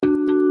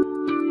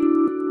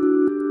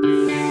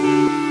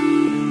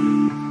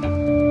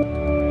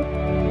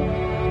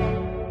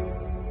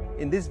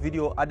this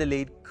video,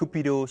 Adelaide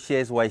Cupido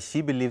shares why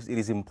she believes it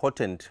is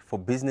important for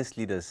business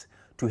leaders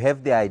to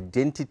have their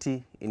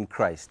identity in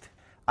Christ.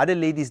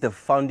 Adelaide is the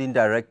founding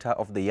director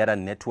of the Yada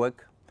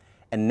Network,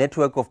 a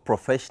network of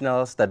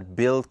professionals that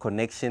build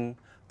connection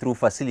through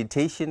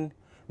facilitation,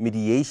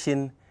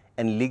 mediation,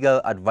 and legal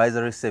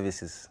advisory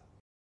services.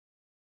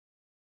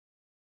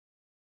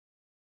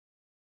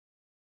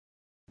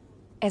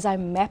 As I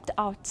mapped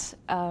out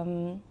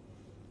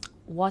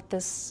what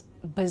this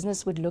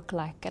business would look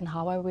like and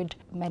how I would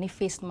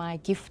manifest my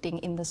gifting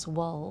in this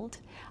world,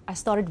 I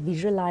started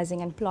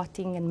visualizing and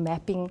plotting and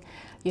mapping,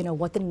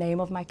 what the name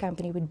of my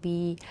company would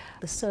be,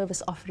 the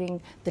service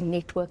offering, the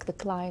network, the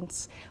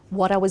clients,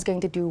 what I was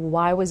going to do,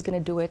 why I was going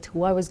to do it,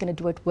 who I was going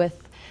to do it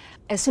with.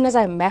 As soon as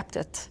I mapped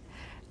it,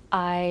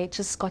 I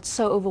just got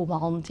so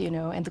overwhelmed,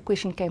 and the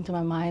question came to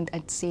my mind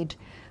and said,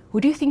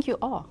 who do you think you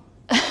are?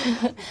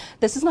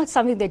 This is not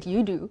something that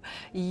you do.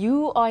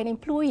 You are an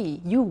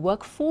employee. You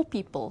work for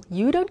people.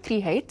 You don't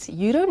create.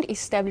 You don't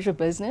establish a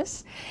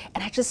business.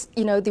 And I just,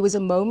 there was a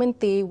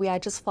moment there where I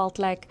just felt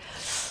like,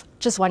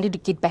 just wanted to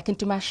get back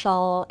into my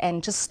shell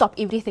and just stop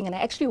everything. And I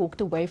actually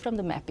walked away from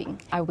the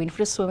mapping. I went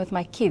for a swim with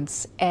my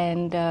kids.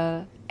 And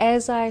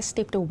as I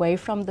stepped away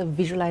from the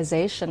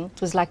visualization,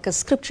 it was like a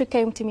scripture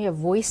came to me, a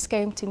voice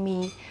came to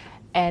me.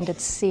 And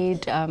it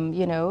said,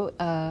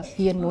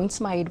 he anoints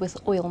my head with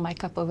oil, my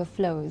cup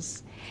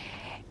overflows.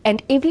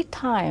 And every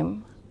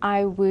time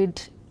I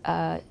would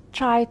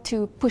try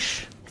to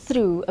push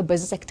through a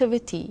business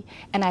activity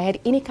and I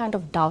had any kind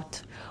of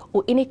doubt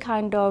or any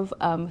kind of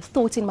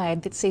thought in my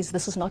head that says,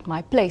 this is not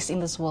my place in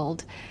this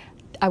world,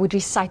 I would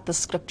recite the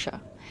scripture.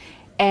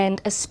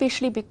 And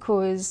especially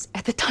because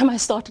at the time I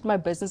started my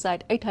business, I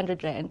had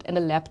 800 Rand and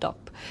a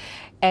laptop.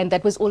 And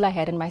that was all I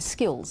had in my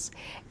skills.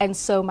 And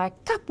so my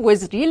cup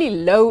was really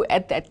low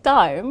at that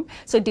time.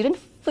 So it didn't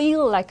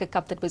feel like a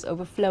cup that was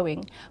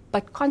overflowing.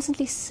 But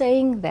constantly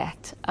saying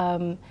that,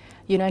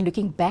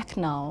 looking back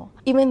now,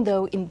 even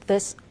though in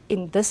this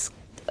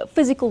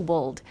physical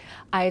world,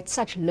 I had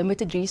such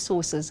limited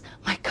resources,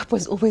 my cup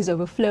was always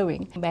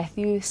overflowing.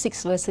 Matthew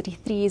 6 verse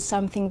 33 is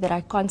something that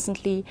I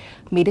constantly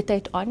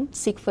meditate on.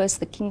 Seek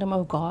first the kingdom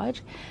of God.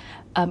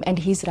 And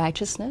his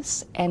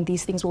righteousness, and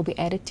these things will be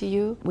added to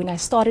you. When I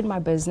started my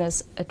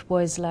business, it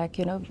was like,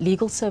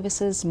 legal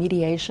services,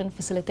 mediation,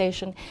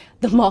 facilitation.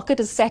 The market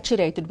is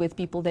saturated with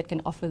people that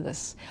can offer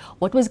this.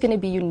 What was going to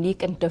be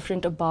unique and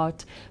different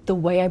about the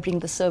way I bring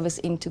the service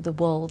into the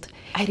world?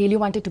 I really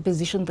wanted to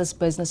position this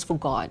business for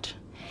God.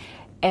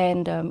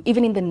 And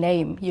even in the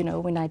name,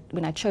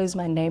 when I chose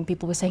my name,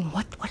 people were saying,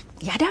 what,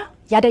 Yada?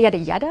 Yada, yada,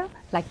 yada?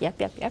 Like, yep.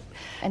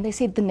 And they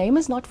said, the name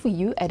is not for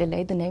you,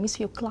 Adelaide. The name is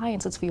for your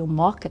clients. It's for your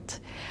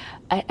market.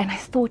 And I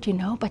thought,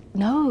 but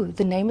no,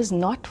 the name is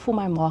not for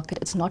my market.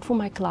 It's not for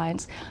my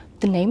clients.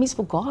 The name is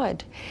for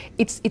God.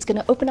 It's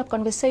going to open up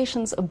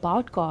conversations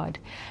about God.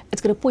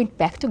 It's going to point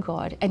back to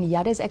God. And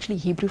Yada is actually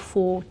Hebrew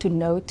for to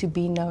know, to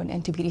be known,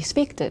 and to be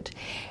respected.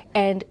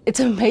 And it's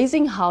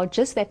amazing how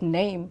just that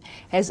name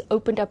has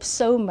opened up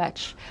so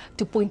much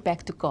to point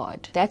back to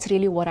God. That's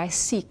really what I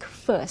seek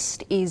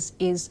first, is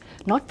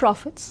not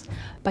profits,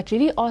 but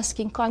really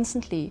asking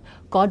constantly,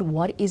 God,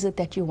 what is it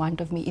that you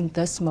want of me in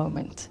this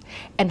moment?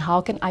 And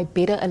how can I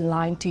better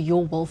align to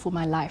your will for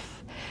my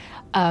life?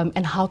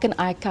 And how can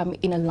I come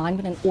in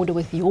alignment and order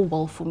with your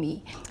will for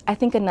me? I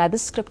think another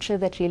scripture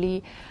that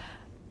really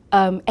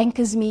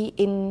anchors me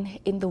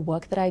in the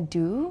work that I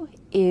do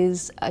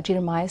is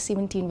Jeremiah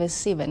 17 verse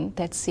 7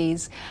 that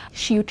says,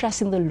 she who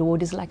trusts in the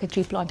Lord is like a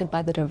tree planted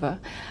by the river,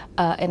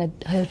 and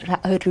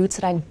her roots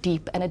run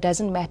deep, and it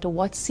doesn't matter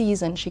what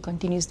season, she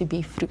continues to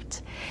bear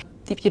fruit.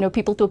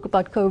 People talk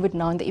about COVID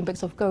now and the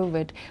impacts of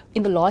COVID.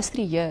 In the last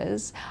 3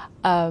 years,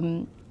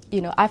 I've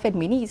had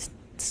many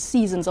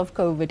seasons of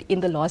COVID in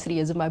the last 3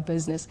 years of my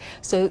business.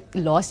 So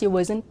last year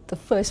wasn't the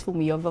first for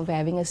me of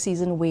having a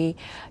season where,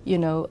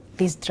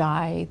 there's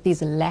dry,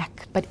 there's a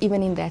lack. But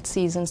even in that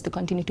seasons to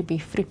continue to be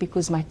fruit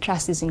because my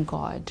trust is in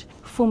God.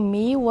 For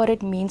me, what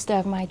it means to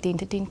have my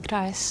identity in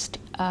Christ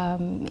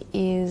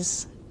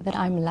is that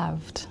I'm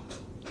loved.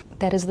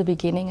 That is the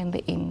beginning and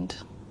the end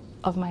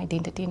of my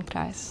identity in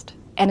Christ.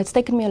 And it's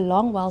taken me a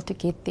long while to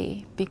get there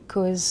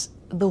because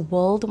the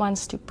world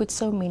wants to put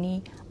so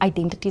many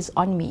identities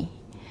on me.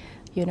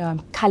 I'm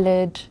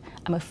colored,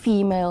 I'm a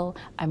female,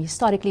 I'm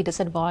historically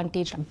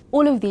disadvantaged.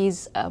 All of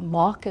these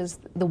markers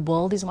the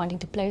world is wanting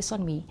to place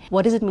on me.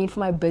 What does it mean for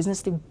my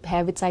business to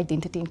have its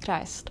identity in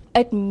Christ?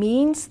 It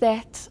means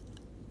that,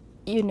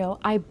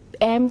 I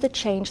am the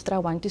change that I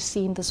want to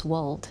see in this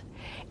world.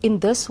 In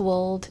this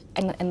world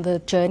and the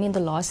journey in the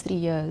last 3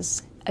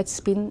 years, it's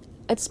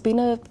been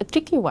a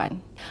tricky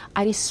one.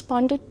 I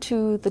responded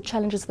to the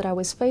challenges that I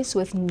was faced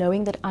with,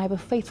 knowing that I have a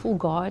faithful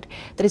God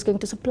that is going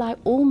to supply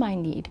all my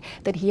need,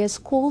 that He has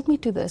called me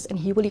to this and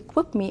He will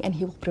equip me and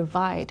He will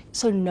provide.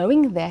 So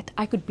knowing that,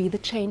 I could be the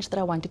change that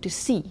I wanted to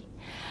see.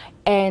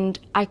 And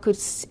I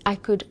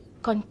could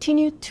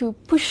continue to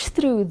push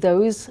through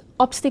those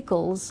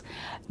obstacles,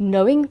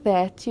 knowing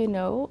that,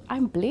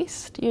 I'm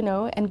blessed,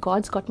 and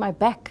God's got my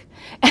back.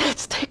 And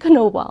it's taken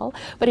a while,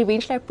 but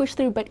eventually I pushed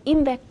through. But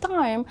in that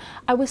time,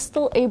 I was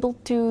still able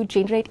to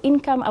generate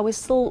income. I was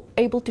still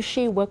able to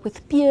share work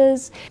with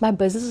peers. My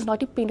business is not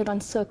dependent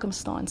on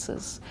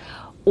circumstances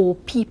or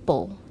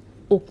people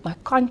or my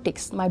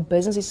context. My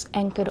business is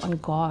anchored on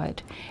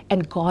God,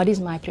 and God is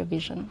my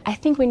provision. I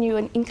think when you're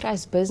an in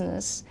Christ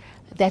business,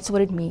 that's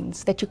what it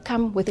means, that you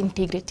come with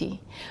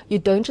integrity. You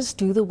don't just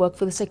do the work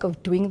for the sake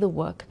of doing the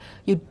work.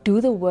 You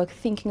do the work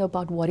thinking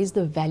about what is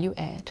the value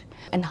add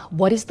and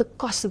what is the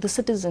cost to the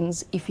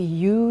citizens if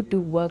you do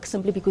work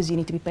simply because you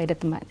need to be paid at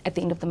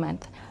the end of the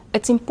month.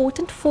 It's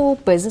important for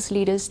business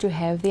leaders to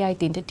have their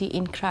identity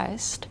in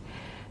Christ,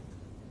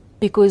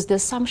 because the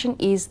assumption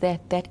is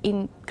that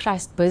in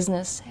Christ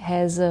business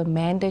has a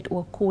mandate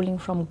or a calling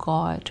from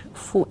God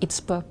for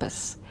its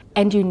purpose.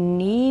 And you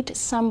need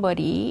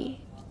somebody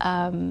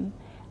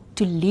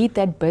to lead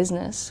that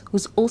business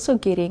who's also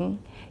getting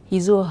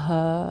his or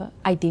her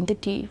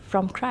identity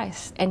from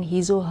Christ and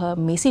his or her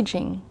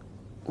messaging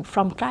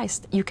from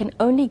Christ. You can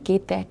only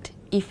get that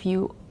if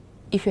you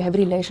have a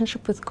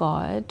relationship with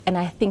God. And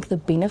I think the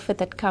benefit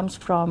that comes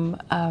from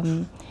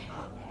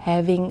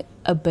having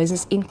a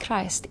business in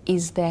Christ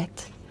is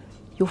that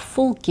your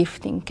full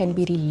gifting can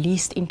be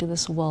released into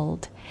this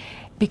world,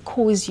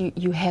 because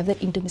you have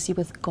that intimacy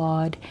with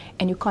God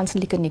and you're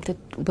constantly connected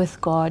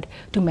with God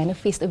to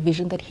manifest a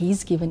vision that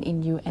He's given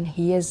in you and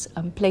He has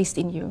placed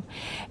in you.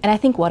 And I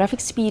think what I've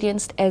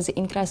experienced as an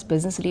in Christ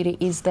business leader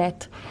is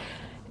that,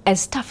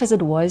 as tough as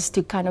it was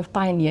to kind of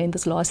pioneer in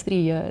this last 3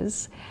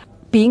 years,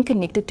 being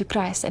connected to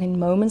Christ, and in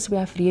moments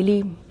where I've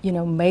really,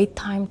 made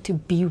time to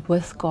be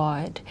with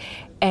God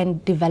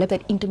and develop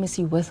that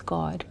intimacy with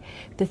God,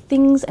 the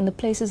things and the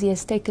places He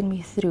has taken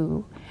me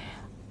through,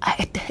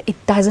 it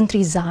doesn't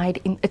reside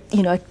in,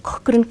 it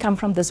couldn't come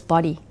from this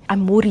body.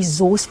 I'm more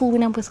resourceful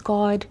when I'm with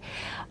God.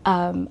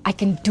 I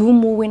can do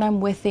more when I'm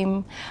with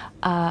Him.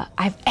 I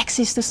have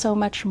access to so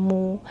much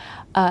more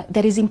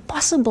that is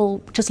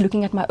impossible just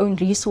looking at my own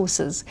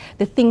resources,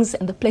 the things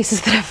and the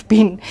places that I've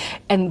been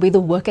and where the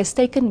work has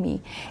taken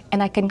me.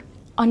 And I can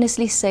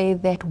honestly say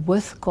that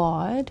with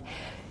God,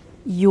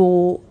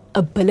 your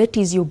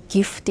abilities, your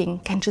gifting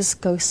can just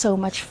go so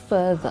much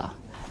further.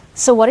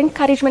 So what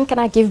encouragement can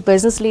I give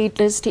business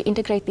leaders to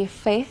integrate their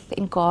faith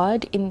in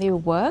God in their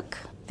work?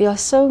 There are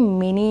so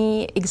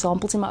many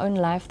examples in my own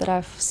life that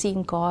I've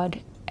seen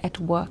God at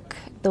work.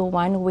 The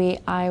one where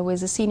I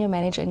was a senior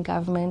manager in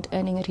government,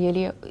 earning a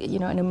really,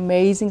 an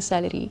amazing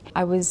salary.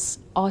 I was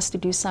asked to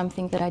do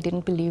something that I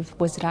didn't believe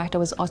was right. I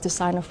was asked to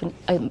sign off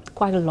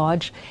quite a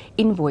large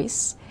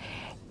invoice,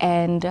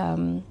 and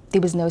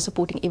there was no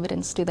supporting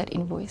evidence to that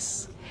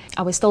invoice.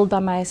 I was told by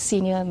my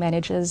senior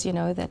managers,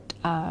 that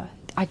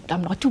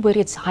I'm not to worry,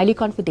 it's highly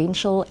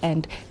confidential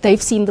and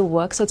they've seen the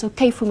work, so it's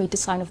okay for me to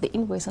sign off the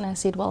invoice. And I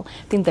said, well,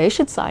 then they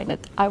should sign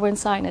it. I won't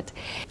sign it.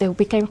 They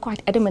became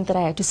quite adamant that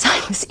I had to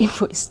sign this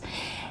invoice.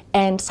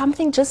 And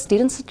something just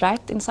didn't sit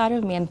right inside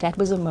of me, and that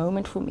was a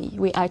moment for me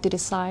where I had to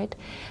decide,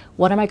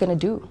 what am I going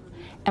to do?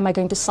 Am I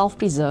going to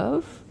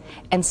self-preserve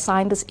and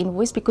sign this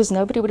invoice? Because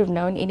nobody would have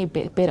known any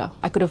better.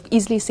 I could have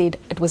easily said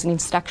it was an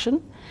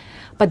instruction.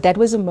 But that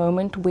was a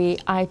moment where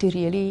I had to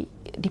really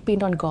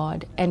depend on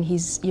God and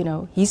His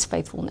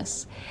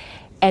faithfulness,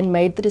 and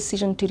made the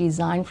decision to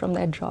resign from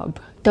that job.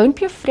 Don't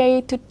be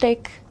afraid to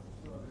take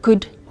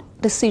good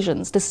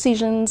decisions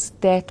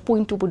that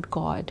point toward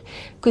God,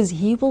 because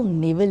He will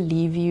never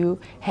leave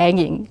you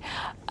hanging.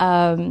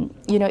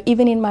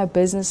 Even in my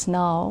business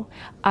now,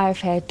 I've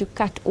had to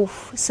cut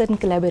off certain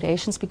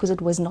collaborations because it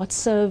was not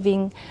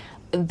serving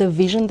the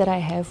vision that I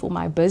have for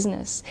my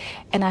business.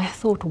 And I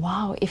thought,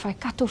 wow, if I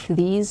cut off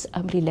these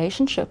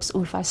relationships,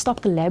 or if I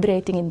stop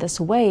collaborating in this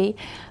way,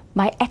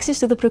 my access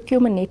to the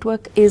procurement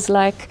network is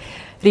like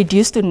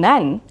reduced to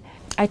none.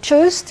 I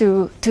chose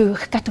to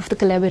cut off the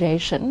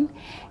collaboration,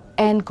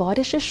 and God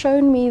has just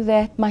shown me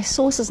that my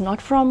source is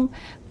not from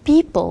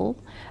people,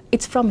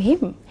 it's from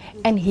Him.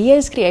 And He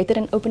has created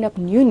and opened up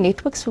new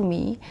networks for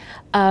me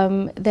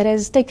that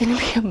has taken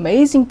me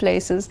amazing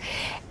places.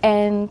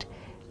 And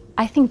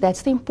I think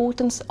that's the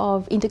importance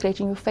of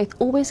integrating your faith,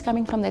 always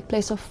coming from that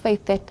place of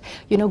faith that,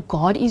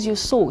 God is your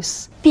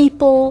source.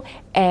 People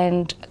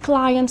and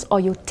clients are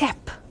your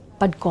tap,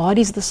 but God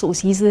is the source.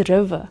 He's the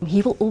river.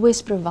 He will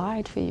always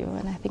provide for you.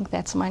 And I think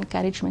that's my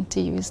encouragement to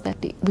you, is that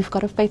we've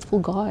got a faithful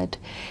God.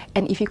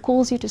 And if He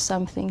calls you to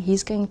something,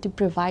 He's going to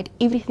provide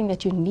everything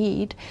that you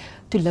need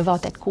to live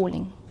out that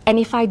calling. And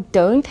if I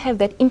don't have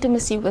that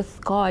intimacy with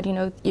God,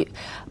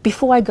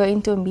 before I go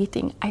into a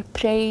meeting, I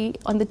pray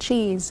on the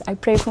chairs, I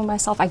pray for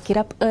myself, I get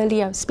up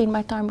early, I spend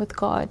my time with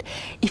God.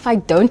 If I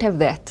don't have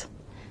that,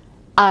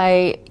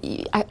 I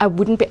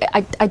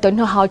don't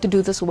know how to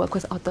do this work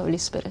without the Holy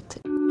Spirit.